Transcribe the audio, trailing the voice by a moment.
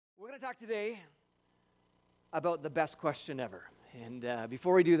to talk today about the best question ever. And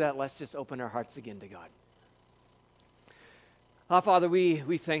before we do that, let's just open our hearts again to God. Father,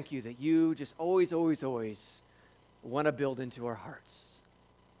 we thank you that you just always want to build into our hearts.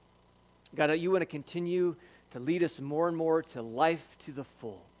 God, that you want to continue to lead us more and more to life to the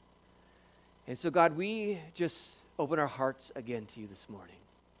full. And so, God, we just open our hearts again to you this morning.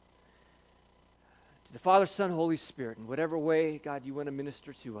 To the Father, Son, Holy Spirit, in whatever way, God, you want to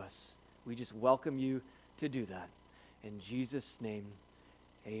minister to us, we just welcome you to do that. In Jesus' name,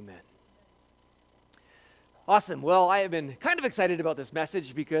 amen. Awesome. Well, I have been kind of excited about this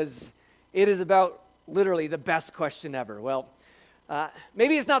message because it is about literally the best question ever. Well,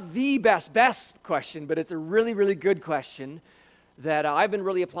 maybe it's not the best question, but it's a really, really good question that I've been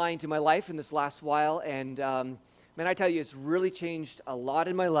really applying to my life in this last while. And man, I tell you, it's really changed a lot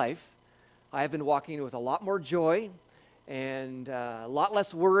in my life. I have been walking with a lot more joy and a lot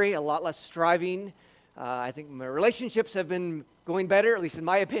less worry, a lot less striving. I think my relationships have been going better, at least in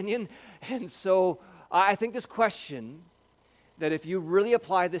my opinion. And so I think this question, that if you really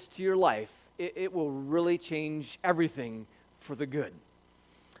apply this to your life, it will really change everything for the good.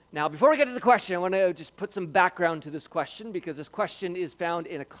 Now, before we get to the question, I want to just put some background to this question, because this question is found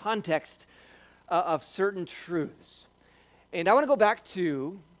in a context of certain truths. And I want to go back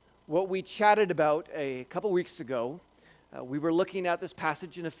to what we chatted about a couple weeks ago. We were looking at this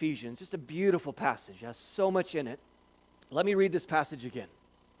passage in Ephesians, just a beautiful passage. It has so much in it. Let me read this passage again.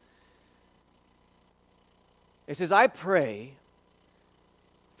 It says, I pray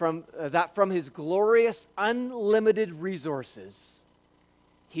that from his glorious, unlimited resources,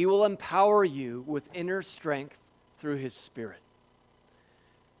 he will empower you with inner strength through his Spirit.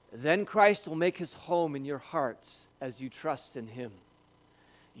 Then Christ will make his home in your hearts as you trust in him.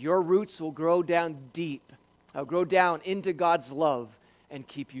 Your roots will grow down deep, grow down into God's love and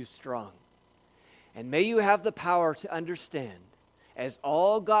keep you strong. And may you have the power to understand, as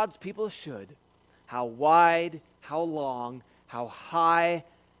all God's people should, how wide, how long, how high,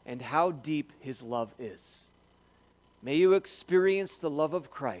 and how deep his love is. May you experience the love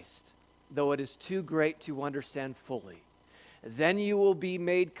of Christ, though it is too great to understand fully. Then you will be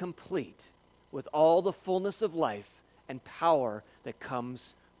made complete with all the fullness of life and power that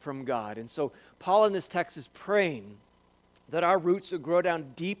comes from God. And so Paul in this text is praying that our roots would grow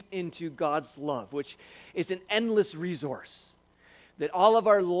down deep into God's love, which is an endless resource, that all of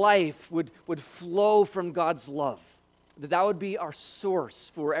our life would flow from God's love, that would be our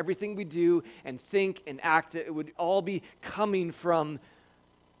source for everything we do and think and act, that it would all be coming from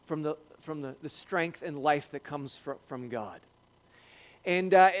the strength and life that comes from God.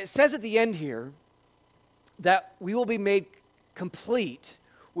 And it says at the end here that we will be made complete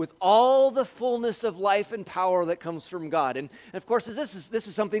with all the fullness of life and power that comes from God. And of course, this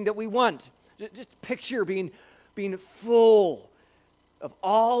is something that we want. Just picture being full of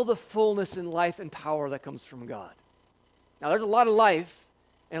all the fullness and life and power that comes from God. Now, there's a lot of life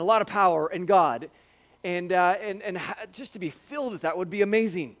and a lot of power in God, and just to be filled with that would be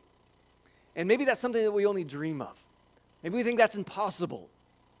amazing. And maybe that's something that we only dream of. Maybe we think that's impossible.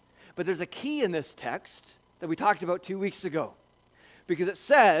 But there's a key in this text that we talked about 2 weeks ago, because it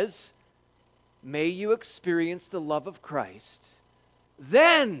says, may you experience the love of Christ,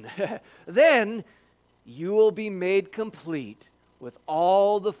 then you will be made complete with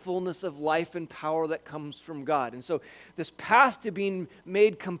all the fullness of life and power that comes from God. And so this path to being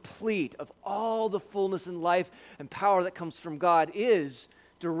made complete of all the fullness and life and power that comes from God is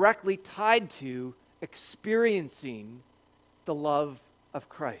directly tied to experiencing the love of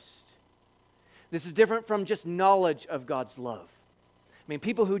Christ. This is different from just knowledge of God's love. I mean,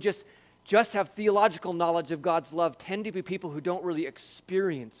 people who just have theological knowledge of God's love tend to be people who don't really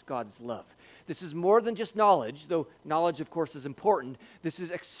experience God's love. This is more than just knowledge, though knowledge, of course, is important. This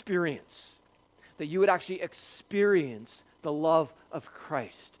is experience, that you would actually experience the love of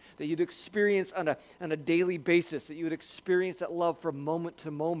Christ, that you'd experience on a daily basis, that you would experience that love from moment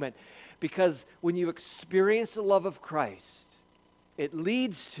to moment. Because when you experience the love of Christ, it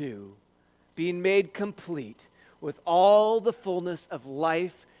leads to being made complete with all the fullness of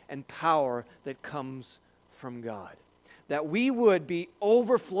life and power that comes from God. That we would be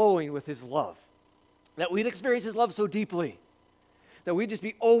overflowing with his love. That we'd experience his love so deeply. That we'd just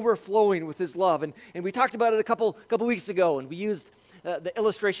be overflowing with his love. And we talked about it a couple weeks ago, and we used the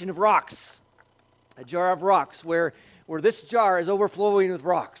illustration of rocks. A jar of rocks, where this jar is overflowing with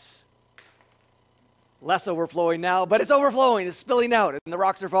rocks. Less overflowing now, but it's overflowing, it's spilling out, and the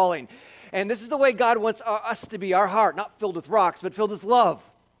rocks are falling. And this is the way God wants us to be, our heart, not filled with rocks, but filled with love.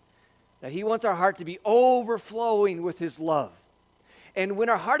 That he wants our heart to be overflowing with his love. And when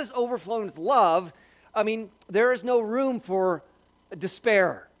our heart is overflowing with love, I mean, there is no room for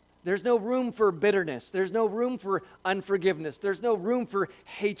despair. There's no room for bitterness. There's no room for unforgiveness. There's no room for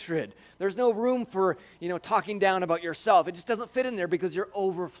hatred. There's no room for, talking down about yourself. It just doesn't fit in there because you're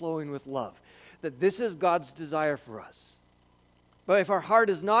overflowing with love. That this is God's desire for us. But if our heart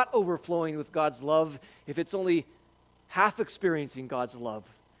is not overflowing with God's love, if it's only half experiencing God's love,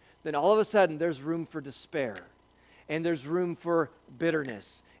 then all of a sudden there's room for despair. And there's room for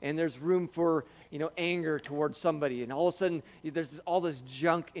bitterness. And there's room for, anger towards somebody. And all of a sudden, there's all this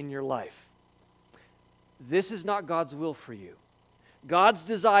junk in your life. This is not God's will for you. God's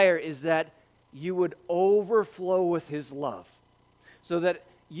desire is that you would overflow with His love. So that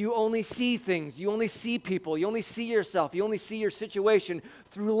you only see things, you only see people, you only see yourself, you only see your situation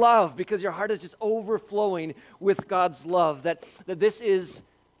through love because your heart is just overflowing with God's love. That this is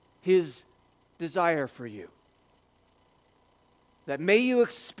His desire for you. That may you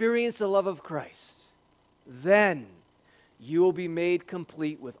experience the love of Christ. Then you will be made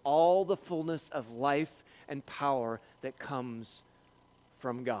complete with all the fullness of life and power that comes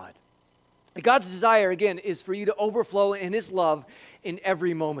from God. And God's desire, again, is for you to overflow in His love in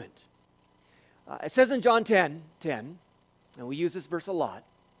every moment. It says in John 10, and we use this verse a lot,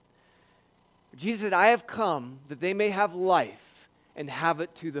 Jesus said, I have come that they may have life and have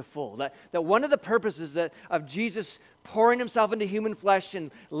it to the full. That one of the purposes of Jesus pouring Himself into human flesh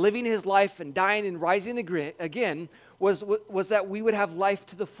and living His life and dying and rising again was that we would have life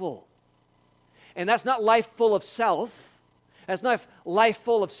to the full. And that's not life full of self. That's not life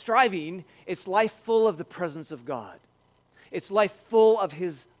full of striving. It's life full of the presence of God. It's life full of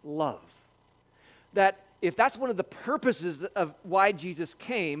His love. That if that's one of the purposes of why Jesus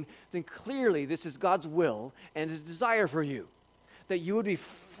came, then clearly this is God's will and His desire for you. That you would be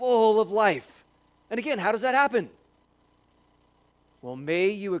full of life. And again, how does that happen? Well, may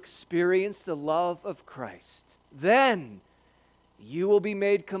you experience the love of Christ. Then you will be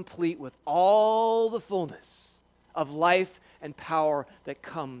made complete with all the fullness of life and power that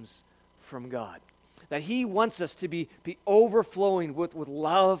comes from God. That He wants us to be overflowing with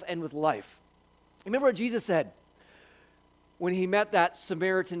love and with life. Remember what Jesus said when He met that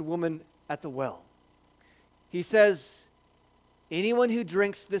Samaritan woman at the well. He says, anyone who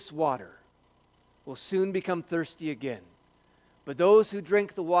drinks this water will soon become thirsty again. But those who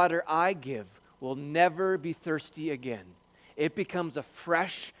drink the water I give will never be thirsty again. It becomes a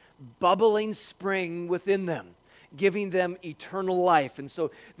fresh, bubbling spring within them, giving them eternal life. And so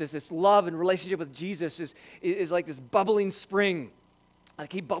this love and relationship with Jesus is like this bubbling spring.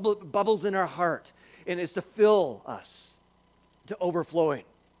 Like He bubbles in our heart and is to fill us to overflowing.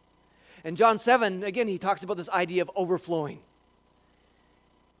 In John 7, again, He talks about this idea of overflowing.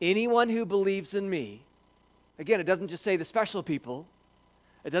 Anyone who believes in me, again, it doesn't just say the special people.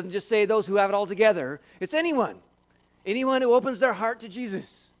 It doesn't just say those who have it all together. It's anyone. Anyone who opens their heart to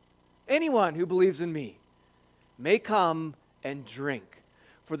Jesus. Anyone who believes in me may come and drink.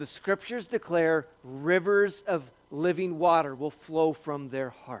 For the Scriptures declare rivers of living water will flow from their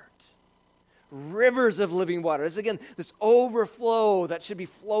heart. Rivers of living water. This again, this overflow that should be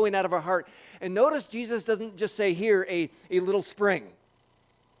flowing out of our heart. And notice Jesus doesn't just say here a little spring.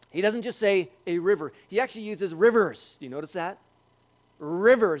 He doesn't just say a river. He actually uses rivers. Do you notice that?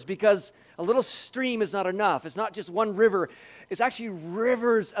 Rivers, because a little stream is not enough. It's not just one river. It's actually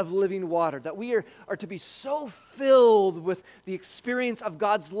rivers of living water, that we are to be so filled with the experience of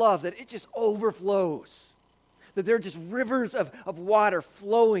God's love that it just overflows. That there are just rivers of water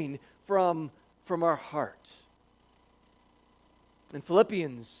flowing from our heart. In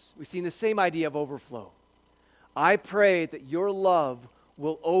Philippians, we've seen the same idea of overflow. I pray that your love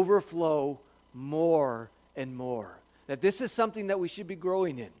will overflow more and more. That this is something that we should be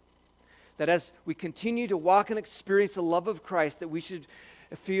growing in. That as we continue to walk and experience the love of Christ, that we should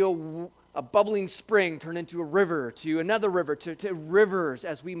feel a bubbling spring turn into a river, to another river, to rivers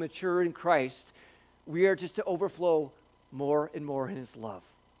as we mature in Christ. We are just to overflow more and more in His love.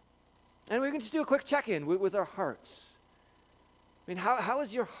 And we can just do a quick check-in with our hearts. I mean, how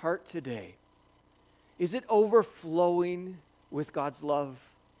is your heart today? Is it overflowing with God's love?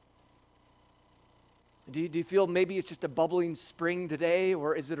 Do you feel maybe it's just a bubbling spring today,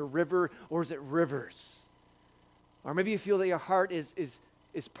 or is it a river, or is it rivers? Or maybe you feel that your heart is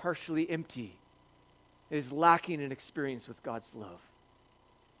partially empty, is lacking an experience with God's love.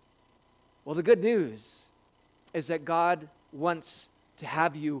 Well, the good news is that God wants to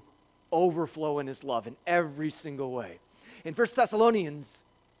have you overflow in His love in every single way. In 1 Thessalonians,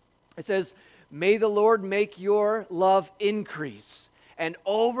 it says, may the Lord make your love increase and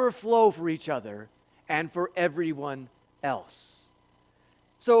overflow for each other and for everyone else.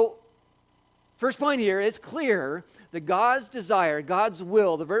 So, first point here is clear that God's desire, God's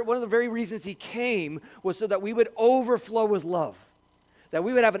will, one of the very reasons he came was so that we would overflow with love. That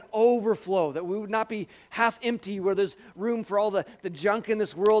we would have an overflow, that we would not be half empty where there's room for all the junk in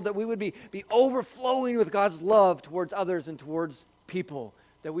this world, that we would be overflowing with God's love towards others and towards people,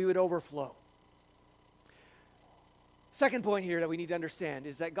 that we would overflow. Second point here that we need to understand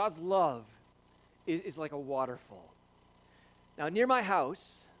is that God's love is like a waterfall. Now, near my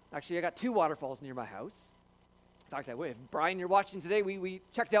house, actually, I got two waterfalls near my house. In fact, if Brian, you're watching today, we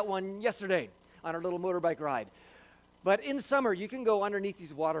checked out one yesterday on our little motorbike ride. But in the summer, you can go underneath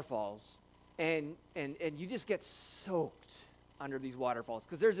these waterfalls, and you just get soaked under these waterfalls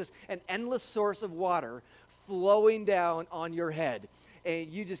because there's an endless source of water flowing down on your head, and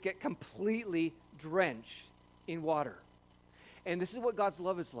you just get completely drenched in water. And this is what God's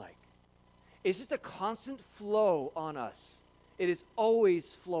love is like. It's just a constant flow on us. It is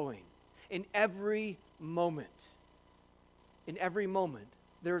always flowing in every moment. In every moment,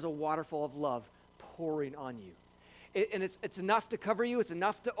 there is a waterfall of love pouring on you. And it's enough to cover you. It's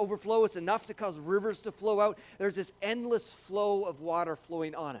enough to overflow. It's enough to cause rivers to flow out. There's this endless flow of water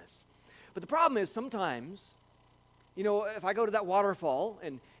flowing on us. But the problem is sometimes, if I go to that waterfall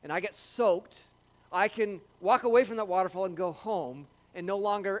and I get soaked, I can walk away from that waterfall and go home, and no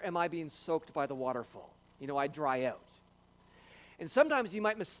longer am I being soaked by the waterfall. I dry out. And sometimes you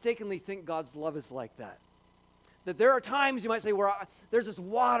might mistakenly think God's love is like that. That there are times you might say where there's this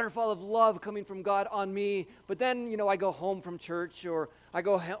waterfall of love coming from God on me, but then, I go home from church, or I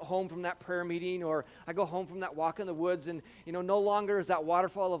go home from that prayer meeting, or I go home from that walk in the woods, and, no longer is that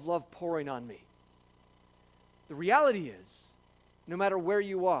waterfall of love pouring on me. The reality is, no matter where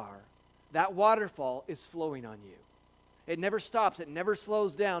you are, that waterfall is flowing on you. It never stops. It never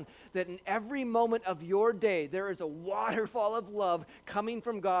slows down. That in every moment of your day, there is a waterfall of love coming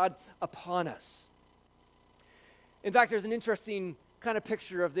from God upon us. In fact, there's an interesting kind of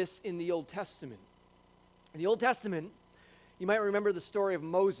picture of this in the Old Testament. In the Old Testament, you might remember the story of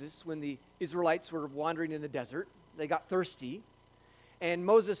Moses when the Israelites were wandering in the desert. They got thirsty, and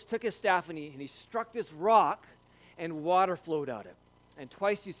Moses took his staff and he struck this rock, and water flowed out of it. And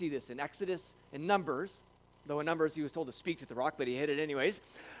twice you see this in Exodus and Numbers, though in Numbers he was told to speak to the rock, but he hit it anyways.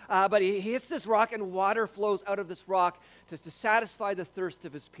 But he hits this rock, and water flows out of this rock to satisfy the thirst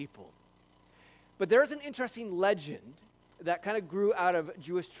of his people. But there's an interesting legend that kind of grew out of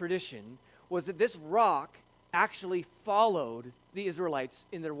Jewish tradition, was that this rock actually followed the Israelites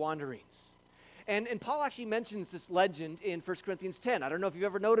in their wanderings. And Paul actually mentions this legend in 1 Corinthians 10. I don't know if you've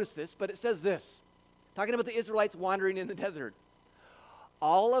ever noticed this, but it says this, talking about the Israelites wandering in the desert.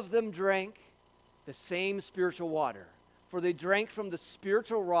 All of them drank the same spiritual water, for they drank from the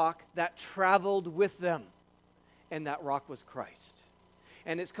spiritual rock that traveled with them, and that rock was Christ.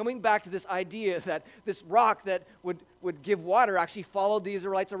 And it's coming back to this idea that this rock that would give water actually followed the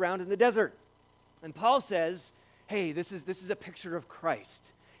Israelites around in the desert. And Paul says, hey, this is a picture of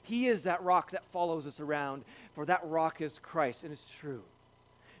Christ. He is that rock that follows us around, for that rock is Christ. And it's true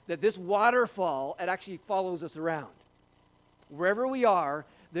that this waterfall, it actually follows us around. Wherever we are,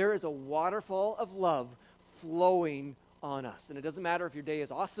 there is a waterfall of love flowing on us. And it doesn't matter if your day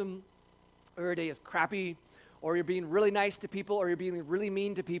is awesome or your day is crappy, or you're being really nice to people, or you're being really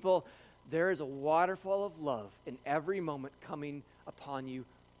mean to people. There is a waterfall of love in every moment coming upon you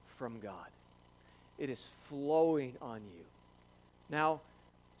from God. It is flowing on you. Now,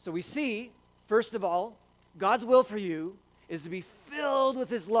 so we see, first of all, God's will for you is to be filled with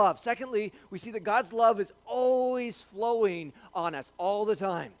his love. Secondly, we see that God's love is always flowing on us all the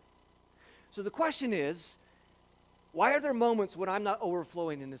time. So the question is, why are there moments when I'm not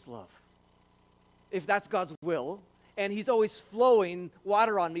overflowing in his love? If that's God's will, and he's always flowing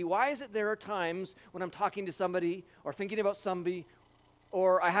water on me, why is it there are times when I'm talking to somebody or thinking about somebody,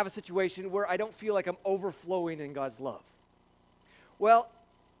 or I have a situation where I don't feel like I'm overflowing in God's love? Well,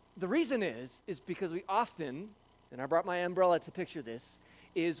 the reason is because we often, and I brought my umbrella to picture this,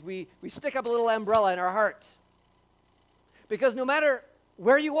 is we stick up a little umbrella in our heart. Because no matter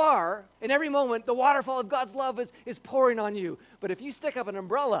where you are, in every moment, the waterfall of God's love is pouring on you. But if you stick up an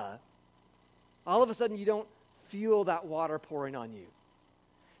umbrella, all of a sudden you don't feel that water pouring on you.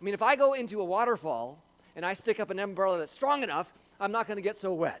 I mean, if I go into a waterfall and I stick up an umbrella that's strong enough, I'm not going to get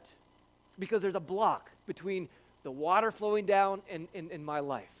so wet because there's a block between the water flowing down and my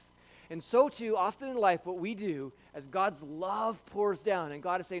life. And so too, often in life, what we do as God's love pours down, and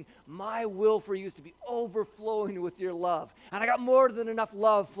God is saying, my will for you is to be overflowing with your love. And I got more than enough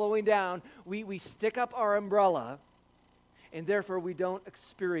love flowing down. We stick up our umbrella, and therefore we don't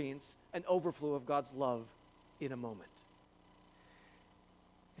experience an overflow of God's love in a moment.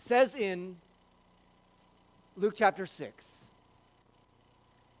 says in Luke chapter 6,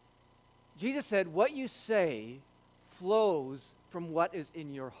 Jesus said, what you say flows from what is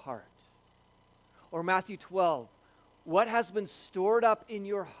in your heart. Or Matthew 12, what has been stored up in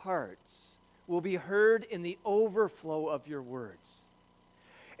your hearts will be heard in the overflow of your words.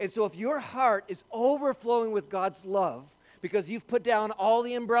 And so if your heart is overflowing with God's love, because you've put down all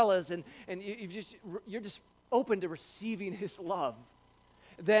the umbrellas and you're just open to receiving his love,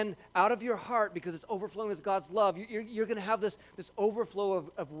 then out of your heart, because it's overflowing with God's love, you're going to have this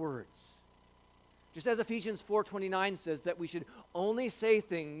overflow of words. Just as Ephesians 4:29 says that we should only say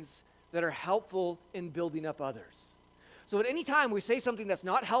things that are helpful in building up others. So at any time we say something that's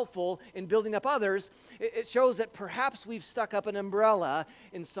not helpful in building up others, it shows that perhaps we've stuck up an umbrella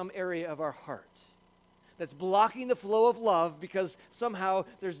in some area of our heart that's blocking the flow of love because somehow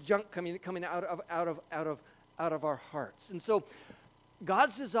there's junk coming out of our hearts. And so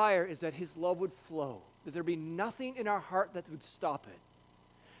God's desire is that his love would flow, that there be nothing in our heart that would stop it,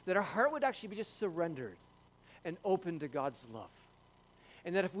 that our heart would actually be just surrendered and open to God's love.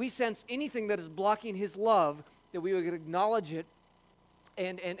 And that if we sense anything that is blocking his love, that we would acknowledge it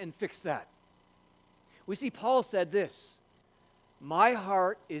and fix that. We see Paul said this, my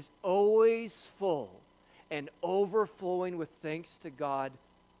heart is always full and overflowing with thanks to God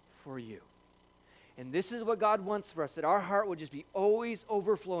for you. And this is what God wants for us, that our heart would just be always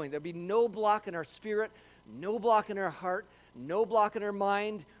overflowing. There'd be no block in our spirit, no block in our heart, no block in our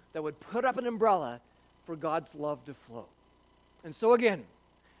mind that would put up an umbrella for God's love to flow. And so again,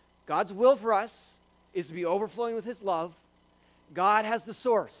 God's will for us is to be overflowing with his love. God has the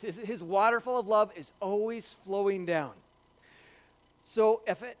source. His waterfall of love is always flowing down. So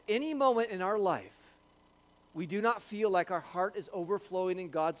if at any moment in our life we do not feel like our heart is overflowing in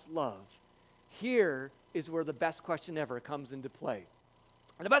God's love, here is where the best question ever comes into play.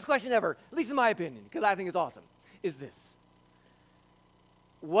 And the best question ever, at least in my opinion, because I think it's awesome, is this.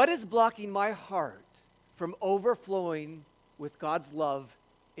 What is blocking my heart from overflowing with God's love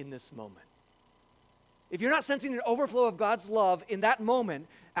in this moment? If you're not sensing an overflow of God's love in that moment,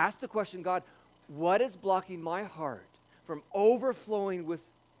 ask the question, God, what is blocking my heart from overflowing with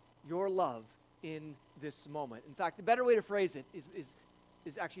your love in this moment? In fact, the better way to phrase it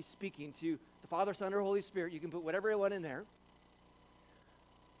is actually speaking to the Father, Son, or Holy Spirit. You can put whatever you want in there.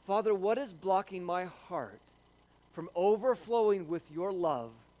 Father, what is blocking my heart from overflowing with your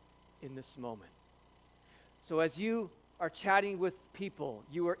love in this moment? So as you are chatting with people,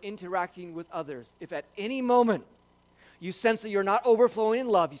 you are interacting with others, if at any moment you sense that you're not overflowing in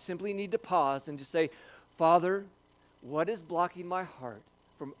love, you simply need to pause and just say, Father, what is blocking my heart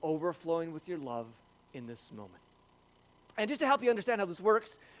from overflowing with your love in this moment? And just to help you understand how this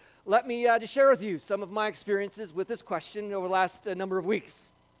works, let me just share with you some of my experiences with this question over the last number of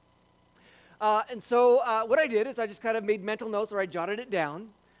weeks. And so what I did is I just kind of made mental notes, or I jotted it down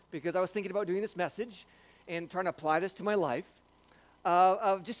because I was thinking about doing this message and trying to apply this to my life,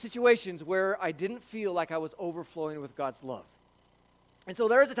 of just situations where I didn't feel like I was overflowing with God's love. And so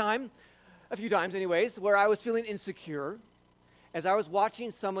there was a few times anyways, where I was feeling insecure as I was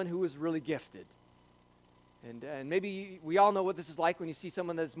watching someone who was really gifted. And maybe we all know what this is like when you see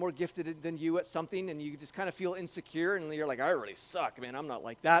someone that's more gifted than you at something and you just kind of feel insecure and you're like, I really suck, man, I'm not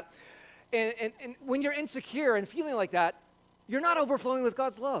like that. And when you're insecure and feeling like that, you're not overflowing with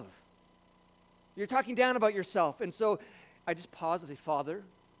God's love. You're talking down about yourself. And so I just pause and say, Father,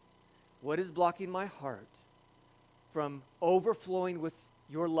 what is blocking my heart from overflowing with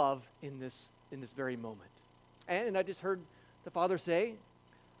your love in this very moment? And I just heard the Father say,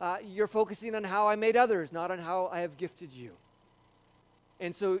 you're focusing on how I made others, not on how I have gifted you.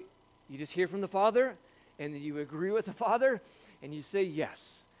 And so you just hear from the Father, and you agree with the Father, and you say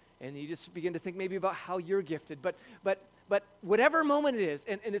yes. And you just begin to think maybe about how you're gifted. But whatever moment it is,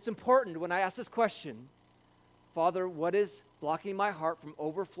 and it's important when I ask this question, Father, what is blocking my heart from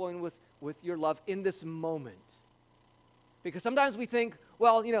overflowing with your love in this moment? Because sometimes we think,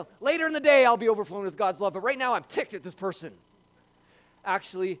 well, later in the day I'll be overflowing with God's love, but right now I'm ticked at this person.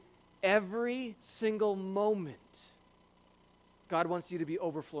 Actually, every single moment, God wants you to be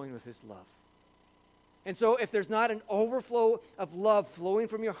overflowing with his love. And so if there's not an overflow of love flowing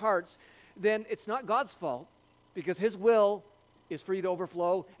from your hearts, then it's not God's fault, because his will is for you to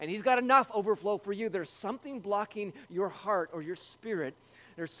overflow, and he's got enough overflow for you. There's something blocking your heart or your spirit.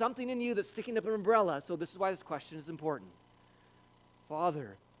 There's something in you that's sticking up an umbrella. So this is why this question is important.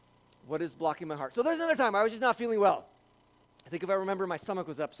 Father, what is blocking my heart? So there's another time I was just not feeling well. I think if I remember, my stomach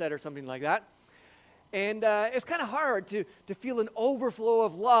was upset or something like that. And it's kind of hard to feel an overflow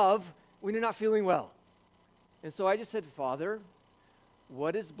of love when you're not feeling well. And so I just said, Father,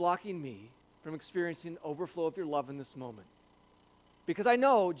 what is blocking me from experiencing overflow of your love in this moment? Because I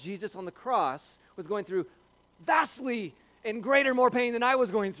know Jesus on the cross was going through vastly and greater, more pain than I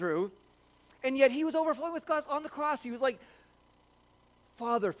was going through, and yet he was overflowing with God on the cross. He was like,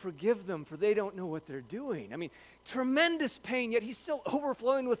 Father, forgive them, for they don't know what they're doing. I mean, tremendous pain, yet he's still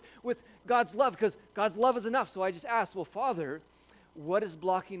overflowing with God's love, because God's love is enough. So I just asked, well, Father, what is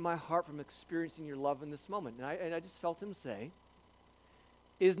blocking my heart from experiencing your love in this moment? And I just felt him say,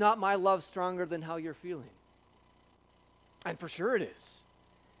 is not my love stronger than how you're feeling? And for sure it is.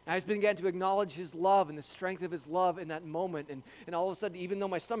 And I just began to acknowledge his love and the strength of his love in that moment. And all of a sudden, even though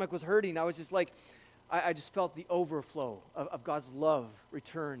my stomach was hurting, I was just like, I just felt the overflow of God's love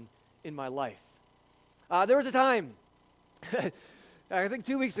return in my life. There was a time, I think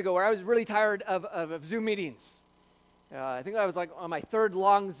 2 weeks ago, where I was really tired of Zoom meetings. I think I was like on my third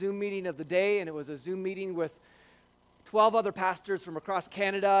long Zoom meeting of the day, and it was a Zoom meeting with 12 other pastors from across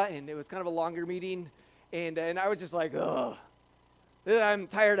Canada, and it was kind of a longer meeting. And I was just like, ugh, I'm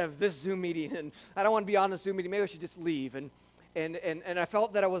tired of this Zoom meeting, and I don't want to be on the Zoom meeting. Maybe I should just leave. And I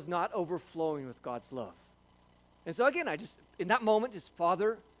felt that I was not overflowing with God's love. And so again, I just, in that moment, just,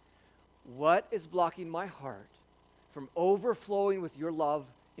 Father, what is blocking my heart from overflowing with your love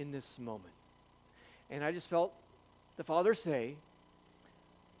in this moment? And I just felt the Father say,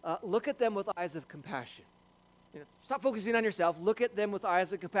 look at them with eyes of compassion. Stop focusing on yourself. Look at them with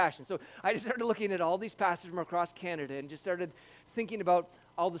eyes of compassion. So I just started looking at all these pastors from across Canada and just started thinking about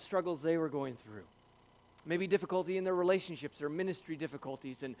all the struggles they were going through. Maybe difficulty in their relationships or ministry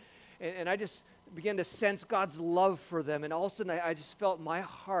difficulties. And I just began to sense God's love for them. And all of a sudden, I just felt my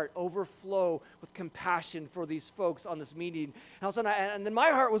heart overflow with compassion for these folks on this meeting. And all of a sudden, and then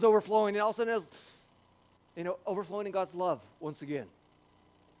my heart was overflowing. And all of a sudden, I was, overflowing in God's love once again.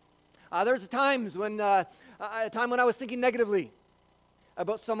 There's times when, a time when I was thinking negatively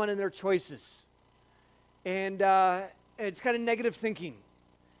about someone and their choices. And it's kind of negative thinking.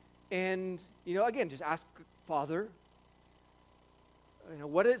 And, again, just ask Father,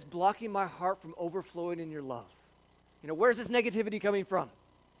 what is blocking my heart from overflowing in your love? Where's this negativity coming from?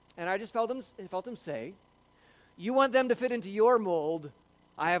 And I just felt him say, you want them to fit into your mold.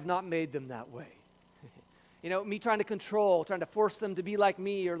 I have not made them that way. Me trying to control, trying to force them to be like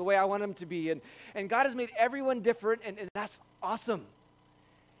me or the way I want them to be. And God has made everyone different, and that's awesome.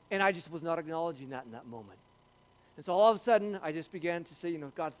 And I just was not acknowledging that in that moment. And so all of a sudden, I just began to say,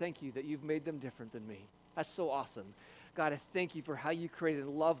 God, thank you that you've made them different than me. That's so awesome. God, I thank you for how you created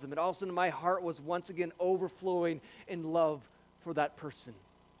and loved them. And all of a sudden, my heart was once again overflowing in love for that person.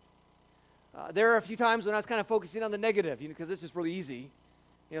 There are a few times when I was kind of focusing on the negative, because it's just really easy.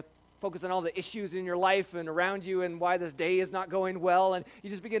 Focus on all the issues in your life and around you and why this day is not going well, and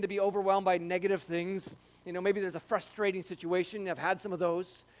you just begin to be overwhelmed by negative things. Maybe there's a frustrating situation. I've had some of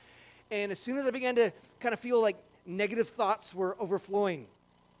those. And as soon as I began to kind of feel like negative thoughts were overflowing,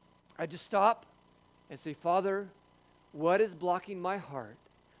 I just stop and say, Father, what is blocking my heart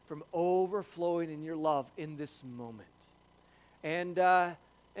from overflowing in your love in this moment? And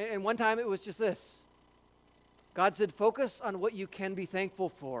one time it was just this. God said, focus on what you can be thankful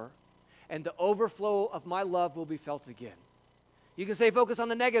for, and the overflow of my love will be felt again. You can say focus on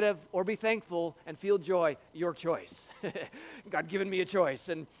the negative or be thankful and feel joy, your choice. God given me a choice,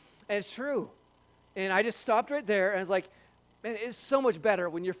 and it's true. And I just stopped right there and I was like, man, it's so much better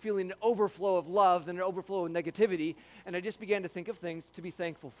when you're feeling an overflow of love than an overflow of negativity. And I just began to think of things to be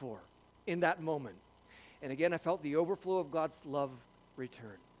thankful for in that moment. And again, I felt the overflow of God's love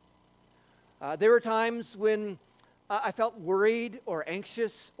return. There were times when I felt worried or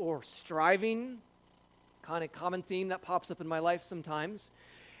anxious or striving, kind of common theme that pops up in my life sometimes.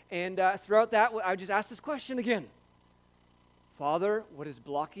 And throughout that, I just asked this question again. Father, what is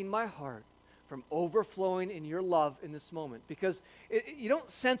blocking my heart from overflowing in your love in this moment? Because you don't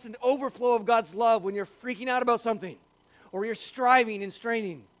sense an overflow of God's love when you're freaking out about something or you're striving and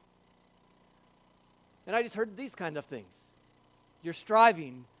straining. And I just heard these kind of things. You're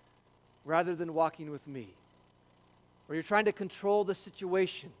striving rather than walking with me. Or you're trying to control the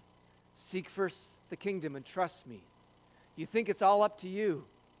situation. Seek first the kingdom and trust me. You think it's all up to you.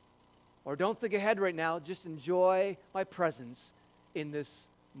 Or don't think ahead right now. Just enjoy my presence in this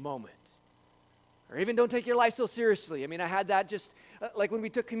moment. Or even don't take your life so seriously. I had that just like when we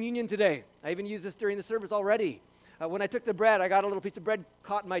took communion today. I even used this during the service already. When I took the bread, I got a little piece of bread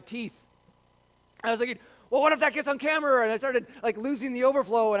caught in my teeth. I was thinking, well, what if that gets on camera? And I started losing the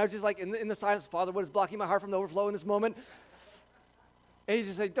overflow, and I was just in the silence, Father, what is blocking my heart from the overflow in this moment? And he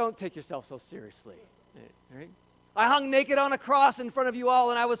just said, don't take yourself so seriously. Right? I hung naked on a cross in front of you all,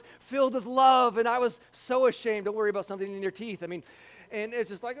 and I was filled with love, and I was so ashamed. Don't worry about something in your teeth. and it's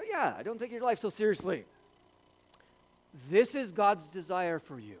just like, oh, yeah, I don't take your life so seriously. This is God's desire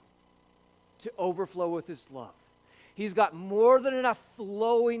for you, to overflow with his love. He's got more than enough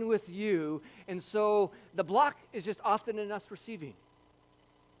flowing with you, and so the block is just often in us receiving,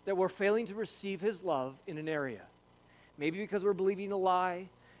 that we're failing to receive his love in an area. Maybe because we're believing a lie,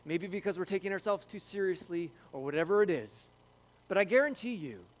 maybe because we're taking ourselves too seriously, or whatever it is. But I guarantee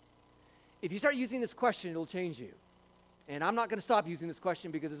you, if you start using this question, it'll change you. And I'm not going to stop using this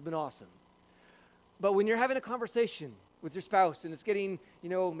question because it's been awesome. But when you're having a conversation with your spouse and it's getting,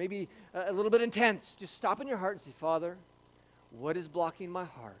 maybe a little bit intense, just stop in your heart and say, Father, what is blocking my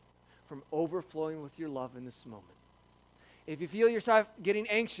heart from overflowing with your love in this moment? If you feel yourself getting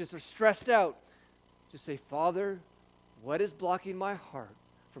anxious or stressed out, just say, Father, what is blocking my heart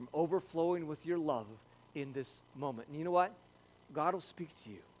from overflowing with your love in this moment? And you know what? God will speak to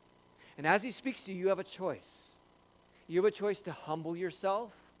you. And as he speaks to you, you have a choice. You have a choice to humble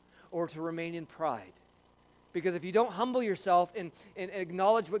yourself or to remain in pride. Because if you don't humble yourself and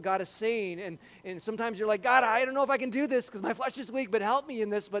acknowledge what God is saying, and sometimes you're like, God, I don't know if I can do this because my flesh is weak, but help me in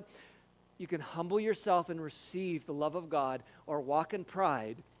this. But you can humble yourself and receive the love of God, or walk in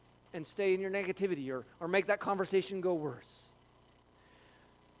pride and stay in your negativity, or make that conversation go worse.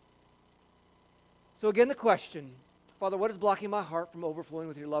 So again, the question, Father, what is blocking my heart from overflowing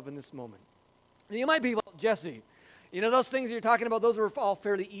with your love in this moment? And you might be, well, Jesse, those things that you're talking about, those are all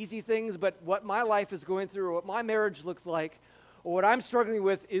fairly easy things, but what my life is going through, or what my marriage looks like, or what I'm struggling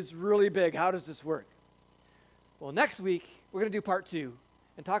with is really big. How does this work? Well, next week, we're going to do part 2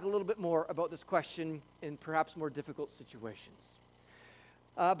 and talk a little bit more about this question in perhaps more difficult situations.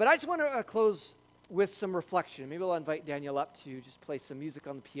 But I just want to close with some reflection. Maybe I'll invite Daniel up to just play some music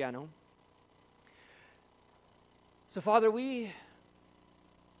on the piano. So, Father, we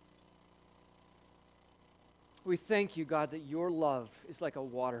thank you, God, that your love is like a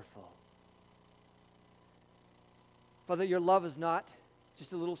waterfall. Father, your love is not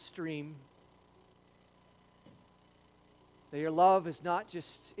just a little stream. That your love is not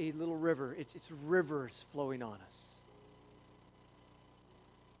just a little river. It's rivers flowing on us.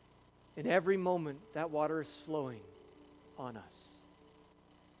 In every moment, that water is flowing on us.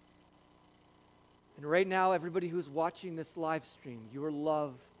 And right now, everybody who's watching this live stream, your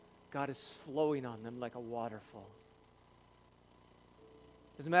love, God, is flowing on them like a waterfall.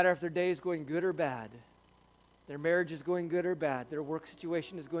 Doesn't matter if their day is going good or bad, their marriage is going good or bad, their work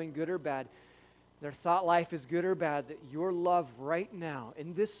situation is going good or bad, their thought life is good or bad, that your love right now,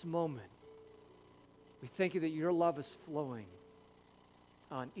 in this moment, we thank you that your love is flowing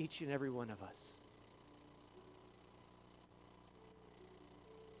on each and every one of us.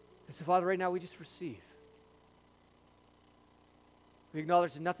 And so, Father, right now we just receive. We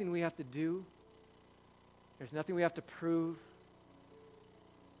acknowledge there's nothing we have to do. There's nothing we have to prove.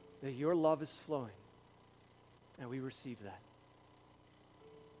 That your love is flowing. And we receive that.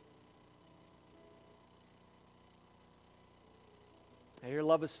 And your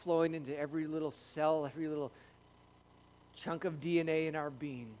love is flowing into every little cell, every little chunk of DNA in our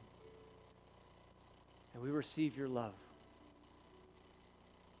being. And we receive your love.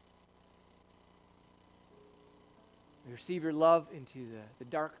 We receive your love into the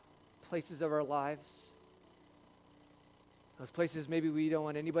dark places of our lives. Those places maybe we don't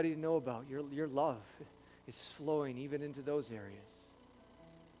want anybody to know about. Your love is flowing even into those areas.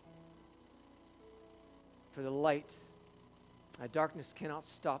 For the light, darkness cannot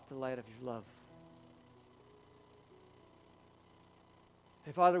stop the light of your love.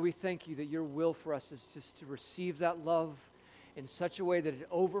 And Father, we thank you that your will for us is just to receive that love in such a way that it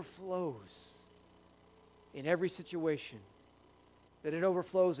overflows in every situation, that it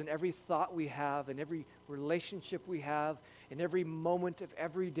overflows in every thought we have, in every relationship we have, in every moment of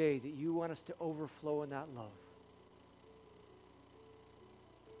every day, that you want us to overflow in that love.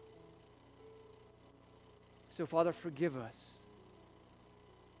 So, Father, forgive us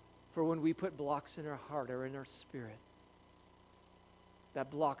for when we put blocks in our heart or in our spirit that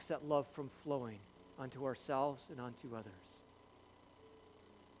blocks that love from flowing onto ourselves and onto others.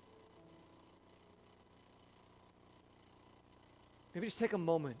 Maybe just take a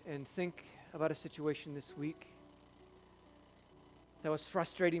moment and think about a situation this week that was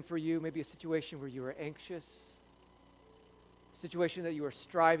frustrating for you, maybe a situation where you were anxious, a situation that you were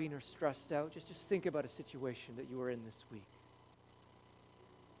striving or stressed out. Just think about a situation that you were in this week.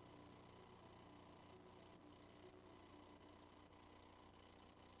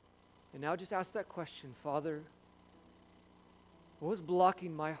 And now just ask that question, Father, what was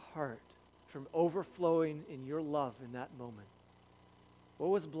blocking my heart from overflowing in your love in that moment? What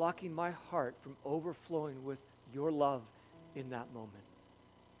was blocking my heart from overflowing with your love in that moment.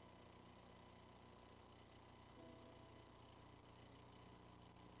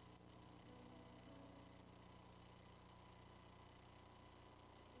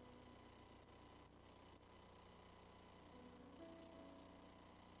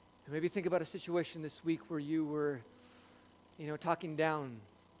 And maybe think about a situation this week where you were, talking down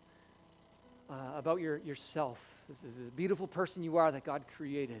about yourself, the beautiful person you are that God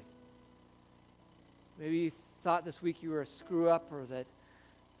created. Maybe you thought this week you were a screw up, or that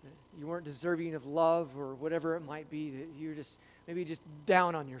you weren't deserving of love, or whatever it might be, that you're maybe just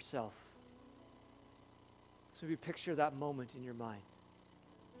down on yourself. So maybe picture that moment in your mind.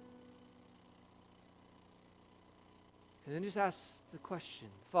 And then just ask the question,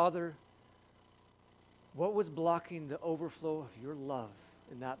 Father, what was blocking the overflow of your love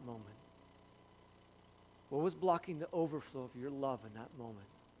in that moment? What was blocking the overflow of your love in that moment?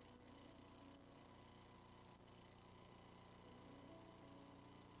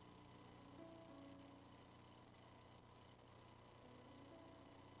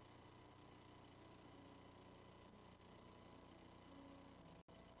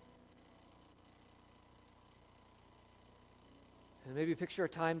 And maybe picture a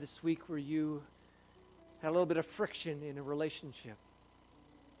time this week where you had a little bit of friction in a relationship.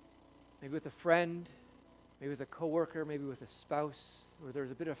 Maybe with a friend, maybe with a coworker, maybe with a spouse, where there's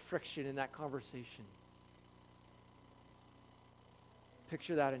a bit of friction in that conversation.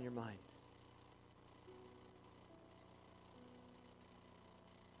 Picture that in your mind.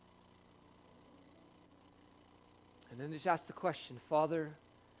 And then just ask the question, Father,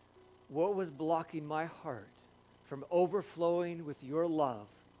 what was blocking my heart from overflowing with your love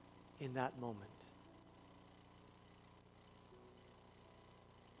in that moment?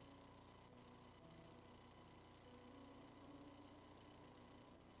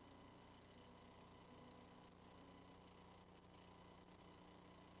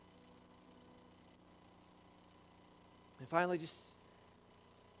 And finally, just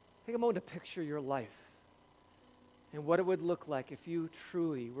take a moment to picture your life and what it would look like if you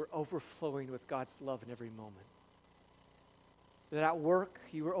truly were overflowing with God's love in every moment. That at work,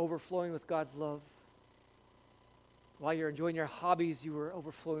 you were overflowing with God's love. While you're enjoying your hobbies, you were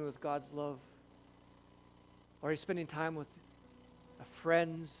overflowing with God's love. Or you're spending time with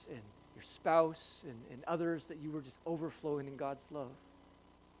friends and your spouse and others, that you were just overflowing in God's love.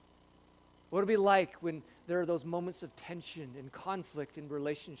 What would it be like when there are those moments of tension and conflict in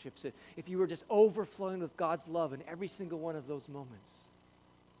relationships, if you were just overflowing with God's love in every single one of those moments?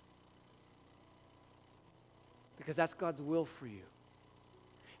 Because that's God's will for you.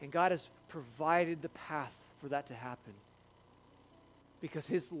 And God has provided the path for that to happen. Because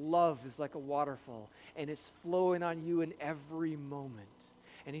His love is like a waterfall, and it's flowing on you in every moment.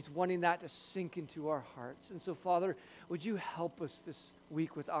 And He's wanting that to sink into our hearts. And so, Father, would you help us this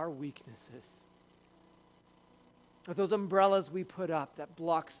week with our weaknesses? With those umbrellas we put up that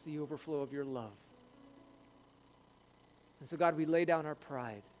blocks the overflow of your love. And so, God, we lay down our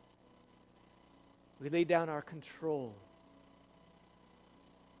pride. We lay down our control.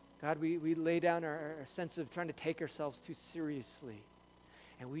 God, we lay down our sense of trying to take ourselves too seriously.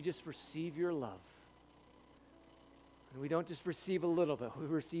 And we just receive your love. And we don't just receive a little bit, we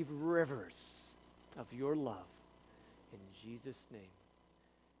receive rivers of your love. In Jesus' name.